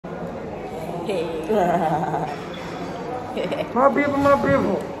My people, my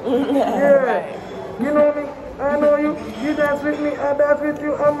people. Yeah. Right. You know me. I know you. You dance with me. I dance with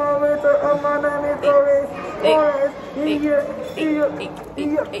you. I'm a waiter. I'm a nanny. Always. Always.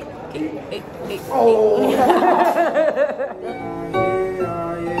 Oh.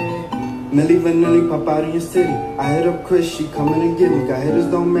 Millie Vanilli pop out in your city. I hit up Chris, she coming and get me. Got hitters,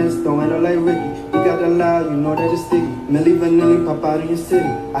 don't miss, don't handle like Ricky. We got that loud, you know that it's sticky. Millie Vanilli pop out in your city.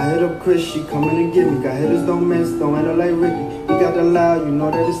 I hit up Chris, she coming and get me. Got hitters, don't miss, don't handle like Ricky. We got that loud, you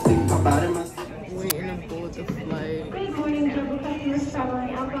know that it's sticky. Pop out in my city. Waiting to board the flight. Good morning, Global customers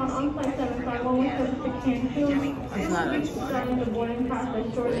traveling outbound on flight 751 with service to Cancun. It's not Starting the boarding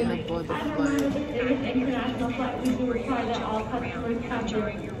process shortly. waiting to board the As a flight. reminder, this is an international flight. We do require that all customers have their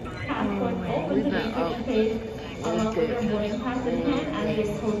passports open to the encryption page along with their boarding pass in hand as they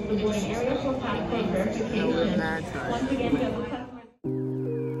approach the boarding area for passport verification. Once again, Global customers.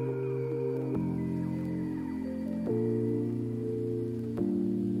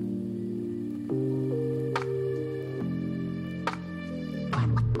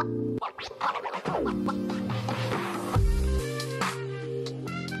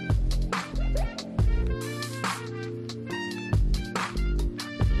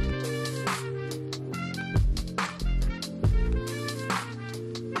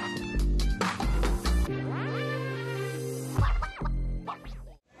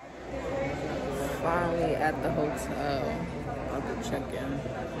 Finally at the hotel. About to check in.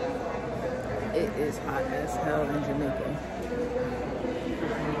 It is hot as hell in Jamaica.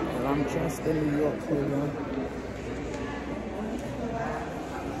 Well, I'm just in New York for real.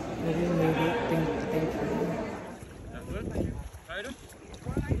 Maybe made it. Thank you.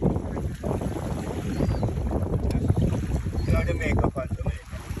 You know the makeup on the makeup.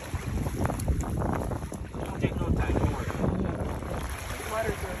 Don't take no time, don't worry.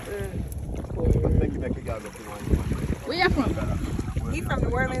 Make you go if you want. Where you from? He from New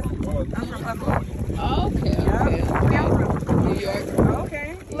Orleans. I'm from Buffalo. Oh, okay. Where you from? New York. Okay.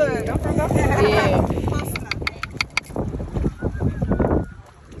 Look, I'm from Buffalo. Yeah.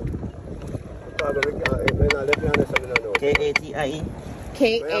 K-A-T-I-E.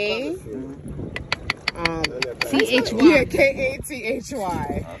 K-A. T-H-Y. Yeah,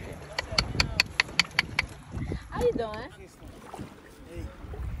 K-A-T-H-Y. How you doing? Hey,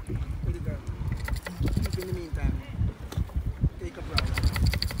 pretty girl. Keep in the meantime. Take a brow.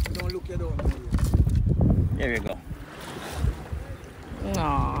 Don't look your door. There you go.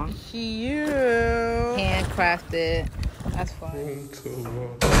 Aw. Cute. Handcrafted. That's fine.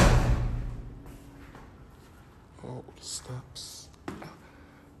 All the steps.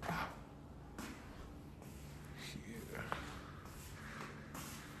 Here.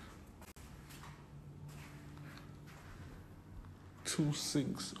 Two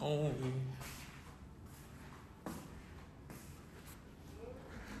sinks only.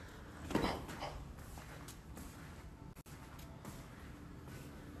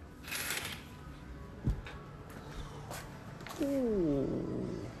 Ooh.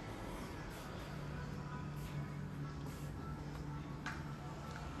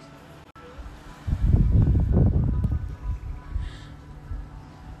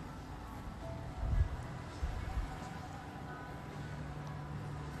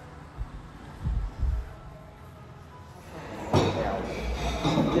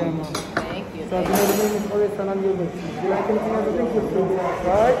 Yeah, man. Thank you. So, you know the name is Orison and you like anything else to drink with you?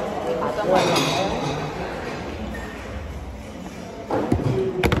 Right?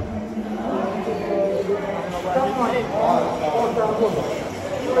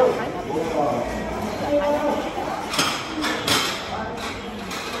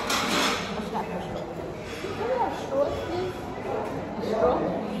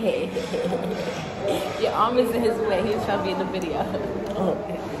 Your arm is in his way. He's trying to be in the video.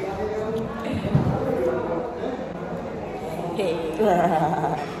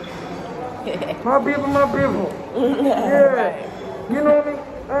 My people, my people. Yeah. You know me.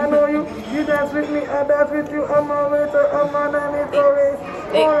 I know you. You dance with me. I dance with you. I'm a waiter. I'm a nanny. Always.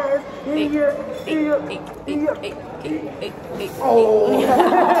 Always. Oh.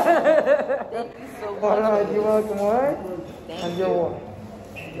 Thank you so much. Alright, you're welcome, alright? Thank And you. you're welcome.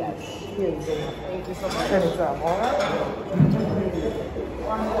 Yes. Here you go. Thank you so much. Anytime, alright?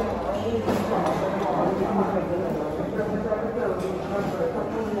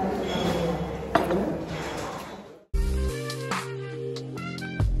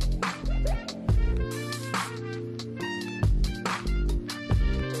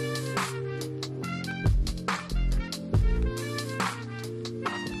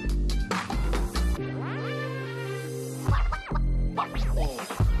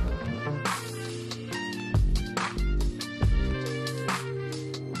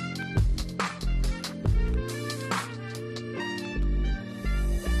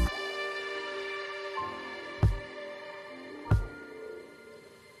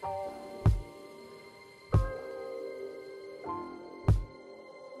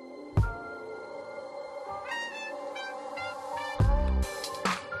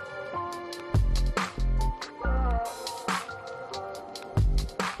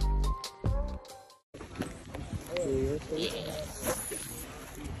 Come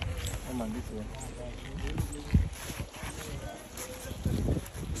on, this way.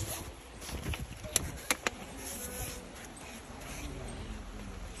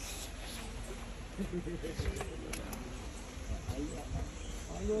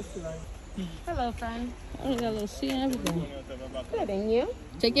 Hello, friend. Oh, you got a little seat and everything. Good, and you?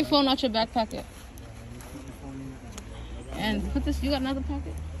 Take your phone out your back pocket. And put this, you got another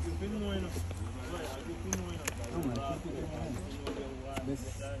pocket?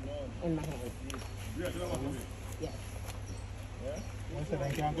 In my hand. Yes.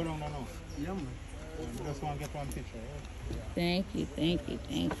 Thank you, thank you,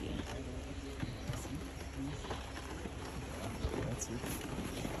 thank you.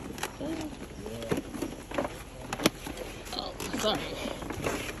 Oh, sorry.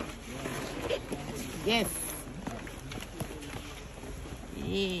 Yes.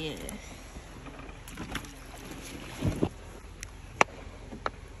 Yeah.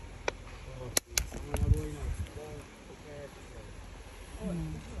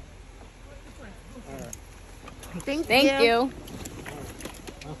 Thank you.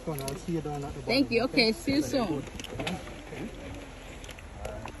 I'll see you down at the Thank you. Okay, see you soon.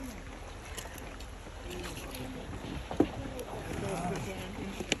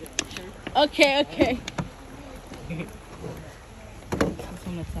 Okay, okay. I'm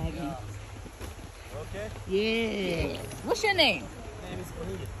gonna tag you. Okay. Yeah. What's your name? My name is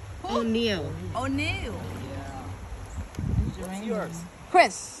O'Neil. O'Neil. What's yours?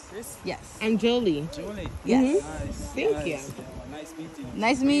 Chris. Chris? Yes. And Jolie. Julie. Yes. Nice. Thank you. Nice meeting you.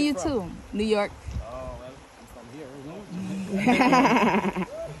 Nice meeting you too. New York. Oh, well, I'm from here, you know.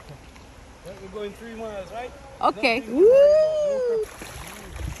 We're going 3 miles, right? Okay. Woo!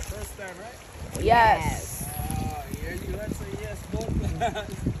 First time, right? Yes. Here you are, say yes, both.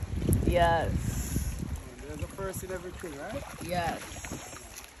 Yes. There's a first in everything, right? Yes.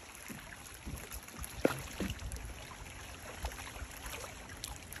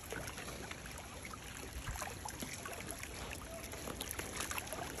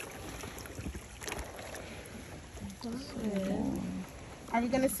 Are we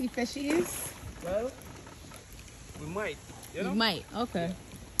gonna see fishies? Well, we might, you know? You might. Okay.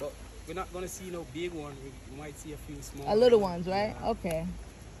 But we're not going to see no big one. We might see a few small A little ones, right? Okay.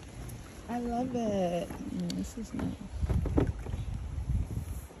 I love it. This is nice.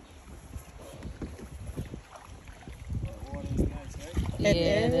 The water is nice, right? Yeah,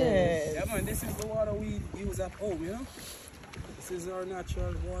 it is. Yeah, man, this is the water we use at home, you know? This is our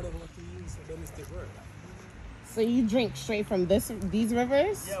natural water what we use for domestic work. So you drink straight from these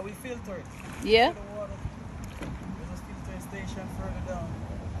rivers? Yeah, we filter it. Yeah. The water. There's a filter station further down.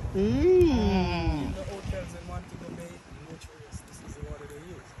 Mmm. In the hotels in Montego Bay, this is the water they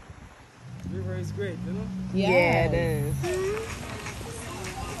use. The river is great, you know? Yeah, it is.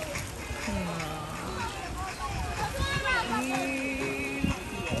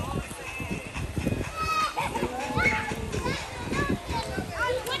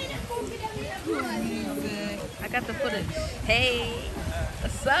 I got the footage. Hey,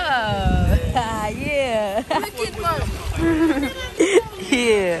 what's up? Yeah.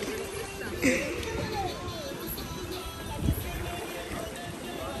 Yeah.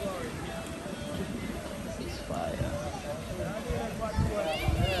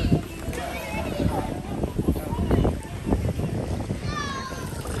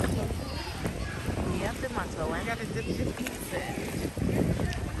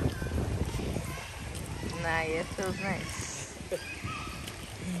 Nah, yeah, it feels nice.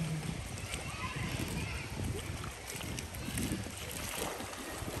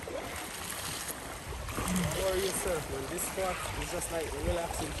 Or yourself, man. This spot is just like a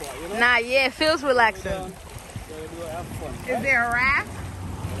relaxing spot, you know? Nah, yeah, it feels relaxing. Down, so have fun. Is there a raft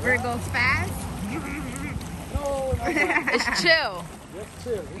where it goes fast? No, It's chill. just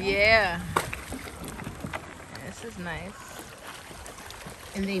chill. Yeah. This is nice.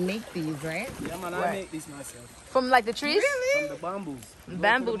 And they make these, right? Yeah, man, Right. I make this myself. From like the trees? From the bamboos. You go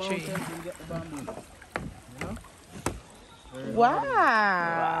Bamboo to the tree. mountains and get the bamboos. You know?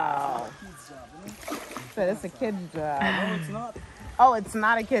 Wow. Kids job, you know? So it's a kid's job. No, it's not. Oh, it's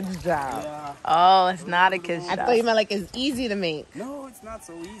not a kid's job. Yeah. Oh, it's not a kid's I shop. thought you meant like it's easy to make. No, it's not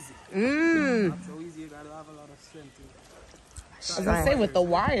so easy. Mmm. Not so easy. You gotta have a lot of strength to it. I was gonna say with the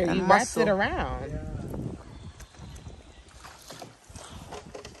wire, And you wrap muscle. it around. Yeah.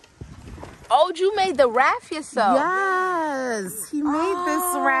 Oh, you made the raft yourself? Yes, he made this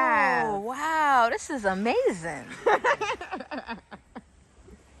Oh, raft. wow, this is amazing.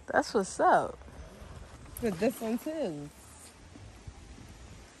 That's what's up. With this one too.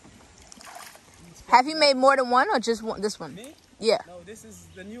 Have you made more than one or just one? This one? Me? Yeah. No, this is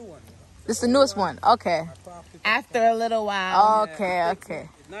the new one. This is the newest one. Okay. After a little while. Okay.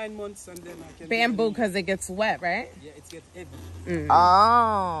 9 months and then I can... Bamboo because it gets wet, right? Yeah, it gets heavy.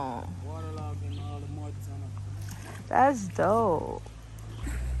 Oh. Waterlogged and all the muds on it. That's dope.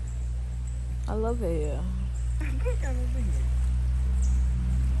 I love it here. This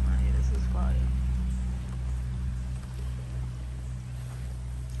is fire.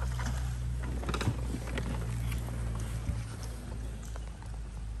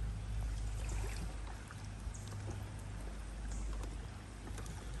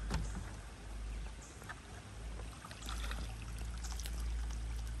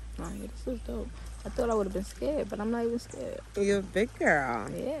 This is dope. I thought I would have been scared, but I'm not even scared. You're a big girl.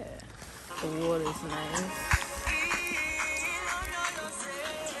 Yeah. The water's nice.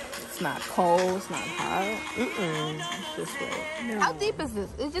 It's not cold. It's not hot. It's just right. No. How deep is this?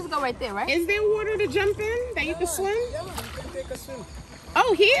 It just go right there, right? Is there water to jump in that you can swim? Yeah, man, you can take a swim.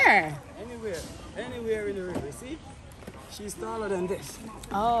 Oh, here. Anywhere in the river, see? She's taller than this.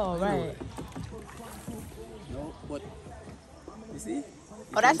 Oh, right. No, but you see?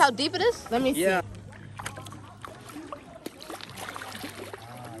 Oh, that's how deep it is? Let me see. Yeah.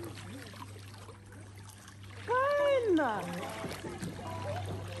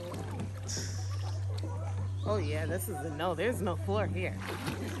 Oh yeah, this is no. There's no floor here.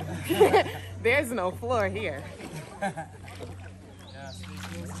 There's no floor here.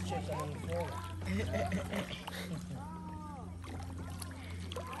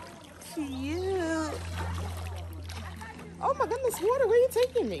 Cute. Oh my goodness, water! Where are you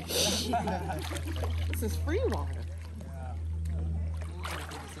taking me? This is free water.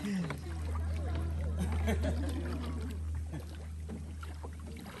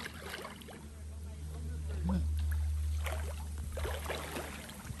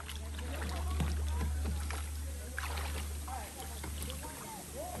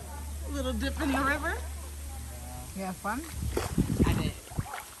 Little dip in the river. You have fun? I did.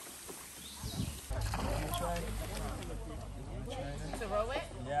 To row it?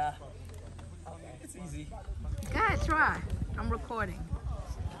 Yeah. It's easy. Go ahead, try. I'm recording.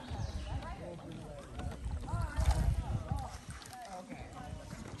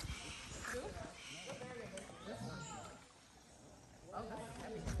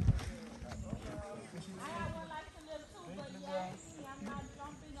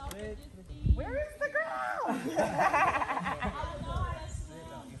 Where is the girl?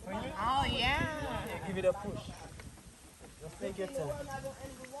 Oh yeah. Give it a push. Just take your time.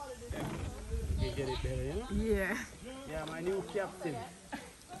 You get it better, you know? Yeah. Yeah, my new captain.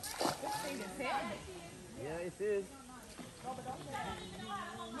 Yeah, it is.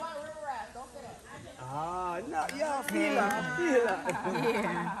 Ah, no, yeah, feel that.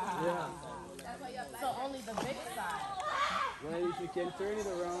 Yeah. So only the big side. Well, if you can turn it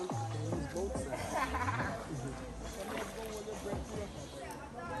around, you can use both sides.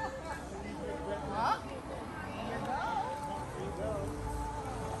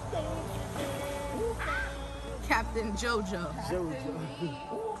 Captain Jojo.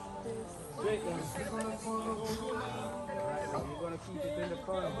 Straight down. Right, now you're going to keep it in the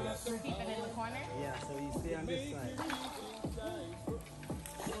corner. Keep it in the corner? Yeah, so you stay on this side.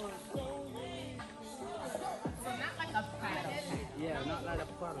 So not like a paddle. Yeah, not like a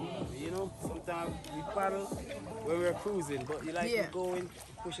paddle. You know, sometimes we paddle when we're cruising, but you like to go in,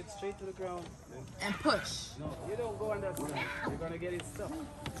 push it straight to the ground. And push. No, you don't go on that side. You're going to get it stuck.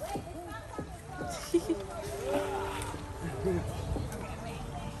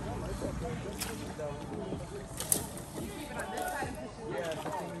 Yeah, so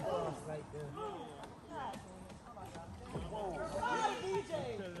can you cross like this?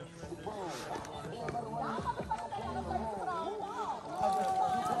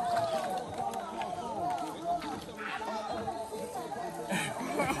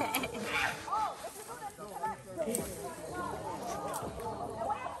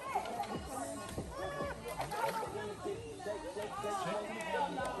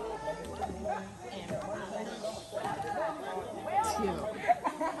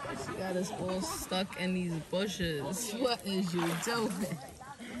 She got us all stuck in these bushes. What is you doing?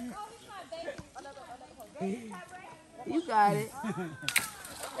 You got it.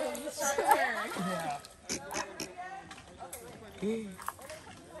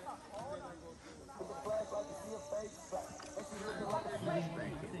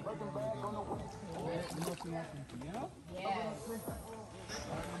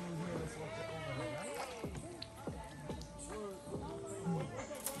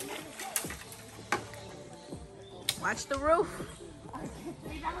 Watch the roof.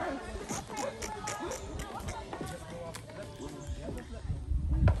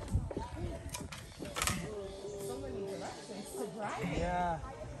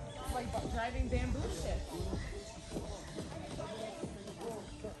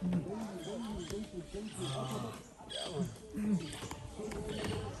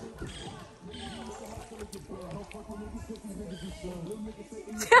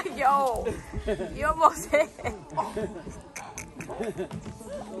 Yo, you almost hit.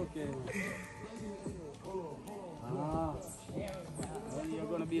 Okay. Well, you're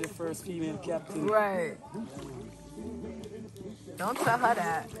gonna be the first female captain. Right. Don't tell her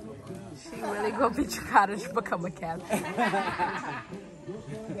that. She really gonna be trying to become a captain.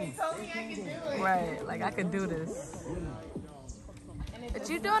 He told me I could do it. Right, like I could do this. But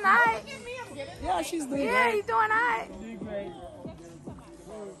you doing alright? Yeah, she's doing Yeah, great. you doing alright? Doing great.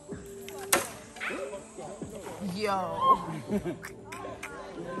 Yo.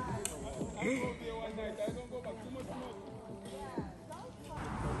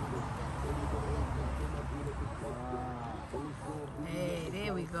 Hey,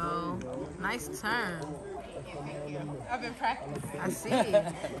 there we go. Nice turn. I've been practicing. I see.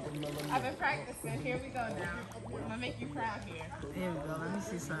 I've been practicing. Here we go now. I'm gonna make you proud here. There we go. Let me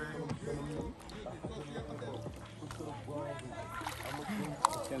see something.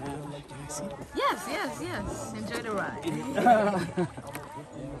 Can I have like to see? Yes, yes, yes. Enjoy the ride.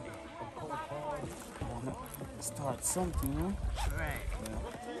 Start something, huh? Right.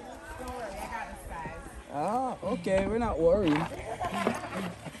 Don't worry, I got this, guys. Ah, okay, we're not worried.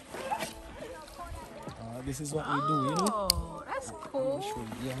 This is what we do, you know? Oh, that's cool.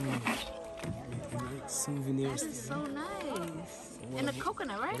 Yeah, souvenirs. That is so nice. And the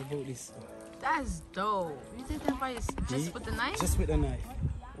coconut, right? What about this? That's dope. You did that by just with the knife? Just with the knife.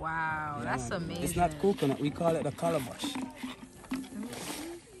 Wow, Yeah, that's man. amazing. It's not coconut, we call it a calabash.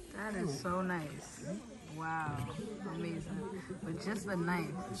 That is so nice. Wow, amazing. With just a knife.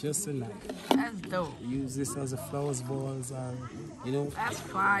 Just a knife. That's dope. Use this as a flowers balls or, you know. That's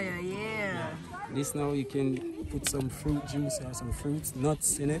fire, yeah. This now you can put some fruit juice or some fruits,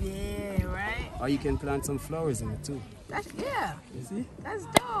 nuts in it. Yeah, right? Or you can plant some flowers in it too. That's, yeah. You see? That's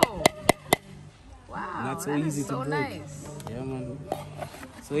dope. Wow, Not so that easy is to so break. nice. Yeah, man.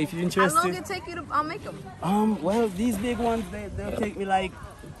 So if you're How interested. long it take you to make them? Well, these big ones, they'll take me like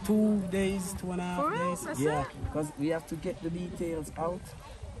 2 days, 2.5 For real? days. That's yeah, it? because we have to get the details out.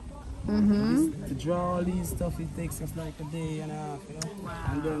 Mm-hmm. To draw all these stuff, it takes us like a day and a half, you know.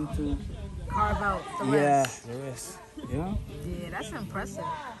 Wow. And then to Carve out the yeah, rest. the rest. You know. Yeah, that's impressive.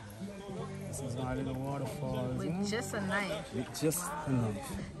 This is my little waterfalls. With you know? just a knife. With just a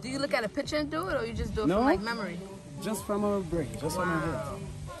knife. Do you look at a picture and do it, or you just do it No. from like memory? Just from our brain. Just from our head. Wow.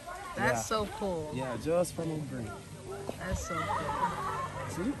 That's Yeah. so cool. Yeah, just from our brain. That's so cool.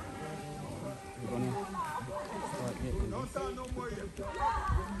 See? We're gonna start getting this.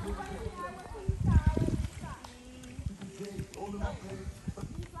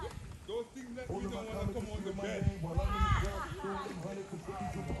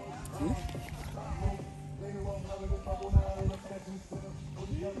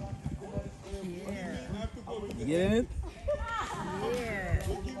 You getting it? Yeah.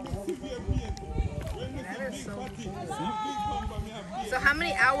 That is so cool. So how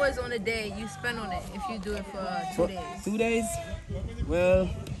many hours on a day you spend on it if you do it for 2 days? 2 days? Well,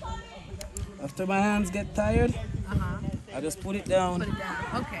 after my hands get tired, I just put it down. Put it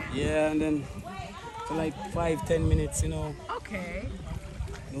down. Okay. Yeah, and then for like 5-10 minutes, you know, Okay.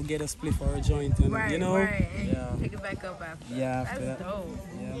 you'll get a spliff or a joint, and Right, you know, right. And yeah, pick it back up after. yeah, after That's that, dope.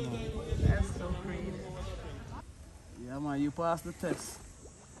 yeah, man, That's so creative. yeah, man, you passed the test.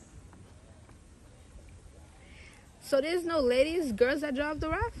 So there's no ladies, girls that drive the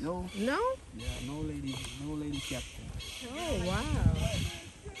raft? No, No? yeah, no lady captain. Oh, wow.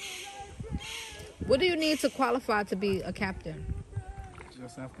 What do you need to qualify to be a captain?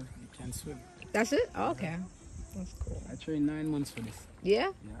 Just after you can swim. That's it? Oh, okay. That's cool. I trained 9 months for this.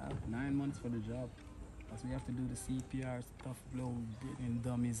 Yeah? Yeah, 9 months for the job. Because we have to do the CPR, tough blow, breathing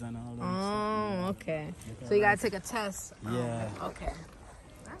dummies and all that. Oh, okay. So you gotta take a test. Yeah. Okay.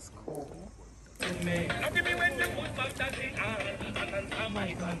 That's cool. You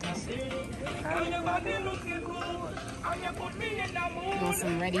want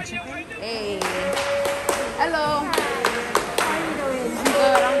some ready chicken? Hey. Hello. How you doing? I'm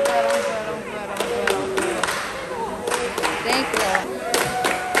good, I'm good. Thank you.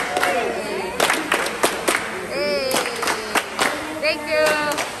 Hey. Thank you.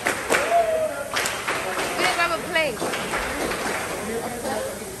 We didn't grab a plate.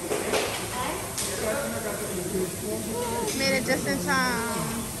 Made it just in time.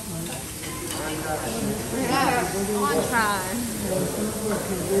 On time.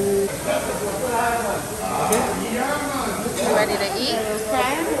 You ready to eat?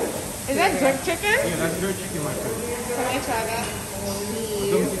 Is that jerk chicken? Yeah, that's your chicken, my friend. Can I try that?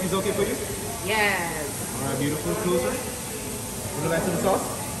 Is okay for you? Yes. All right, beautiful. Closer. Would you like some sauce?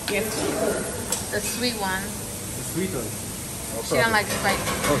 Yes, the sweet one. The sweet one. No She don't like spicy.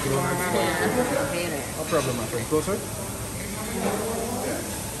 Oh, she don't like spicy. Yeah. No problem, my friend. Closer.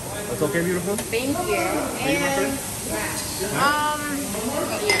 That's okay, beautiful? Thank you. And, no,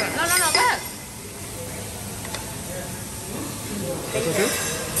 go ahead. That's okay?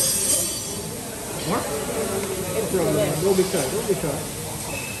 More? No problem. Don't be shy. Don't be shy.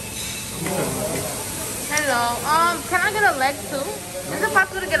 Hello. Can I get a leg too? Is it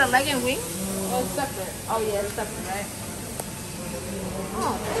possible to get a leg and wing? Oh, it's separate. Oh yeah, it's separate, right?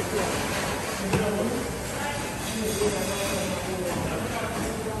 Oh, thank you.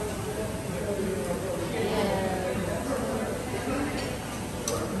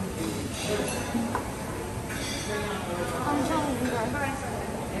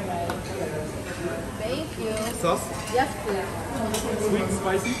 Thank you. Sauce? Yes, please. Sweet and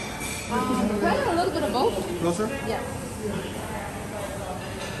spicy? Can I get a little bit of both? Closer? Yes.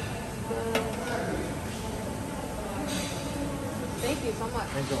 Thank you so much.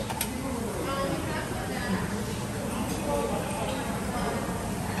 Thank you.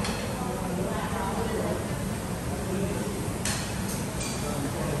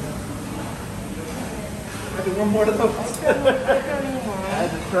 I do one more of those. I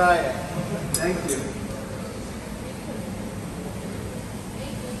had to try it. Thank you.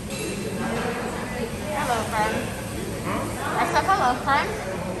 Hello, friend. I said hello, friend.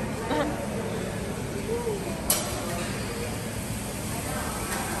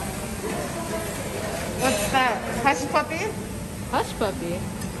 What's that? Hush puppy? Hush puppy?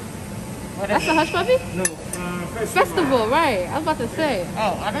 That's a hush puppy? No. Festival, right. I was about to say.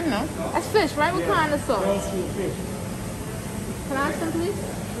 Oh, I didn't know. That's fish, right? What kind of sauce? Can I have some, please?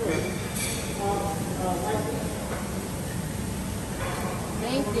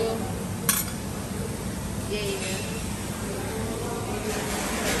 Thank you. Yeah.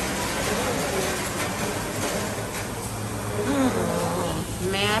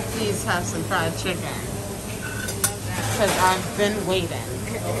 May I please have some fried chicken? Because I've been waiting.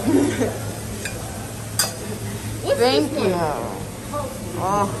 Thank you.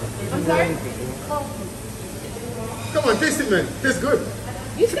 Oh, I'm sorry? Come on, taste it, man. Tastes good.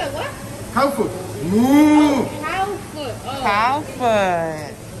 You said what? Cow foot. Moo. Cow foot. Oh. cow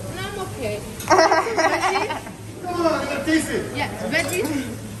foot. No, I'm okay. Come on, you gotta taste it. Yes, veggie.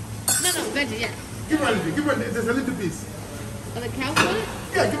 No, veggie, yes. Give her a little. Give her just a little piece. On the cow foot?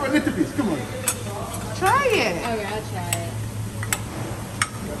 Yeah, give her a little piece. Come on. Try it. Okay, I'll try it.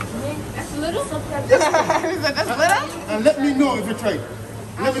 That's little? Is that that's little? And let me know if you try it.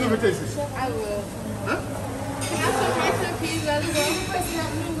 Let me know if you taste it. I will. Huh? Can I have some rice and peas as well?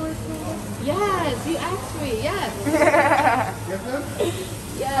 Yes, you asked me. Yes. Yes, ma'am?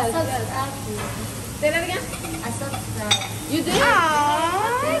 Yes. Say that again? I subscribe. You did?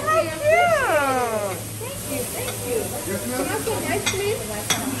 Aww, Thank you. Thank you. Yes, Can I ma'am? have some rice, please?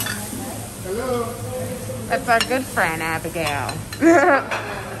 Hello. That's our good friend, Abigail.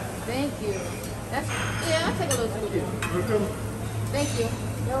 Thank you. Yeah, I'll take a little food. Welcome. Thank you.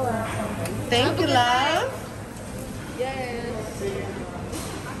 Thank you, love. Yes.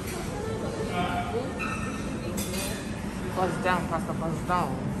 Buzz down, Pastor, buzz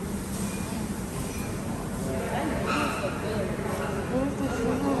down.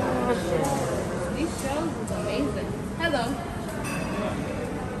 These shells is amazing. Hello.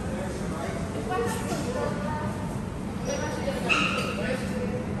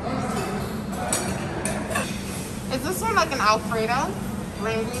 Is this one like an Alfredo?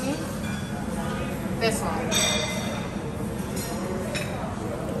 Linguine? This one.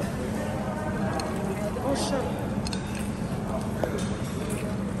 Oh, shit.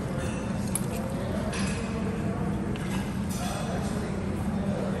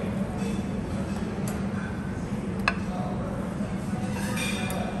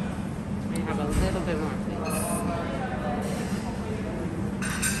 We have a little bit more, please.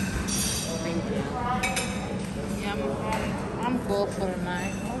 Thank you. Yeah, I'm full for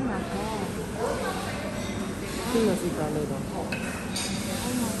tonight. Oh my god. Oh my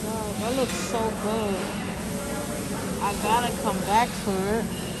god, that looks so good. I gotta come back for it.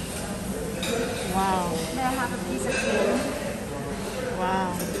 Wow. May I have a piece of cake?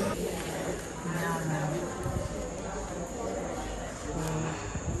 Wow.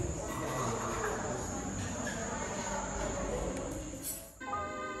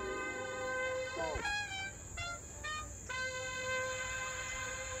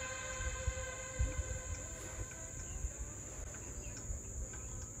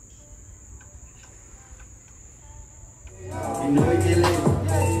 You know it get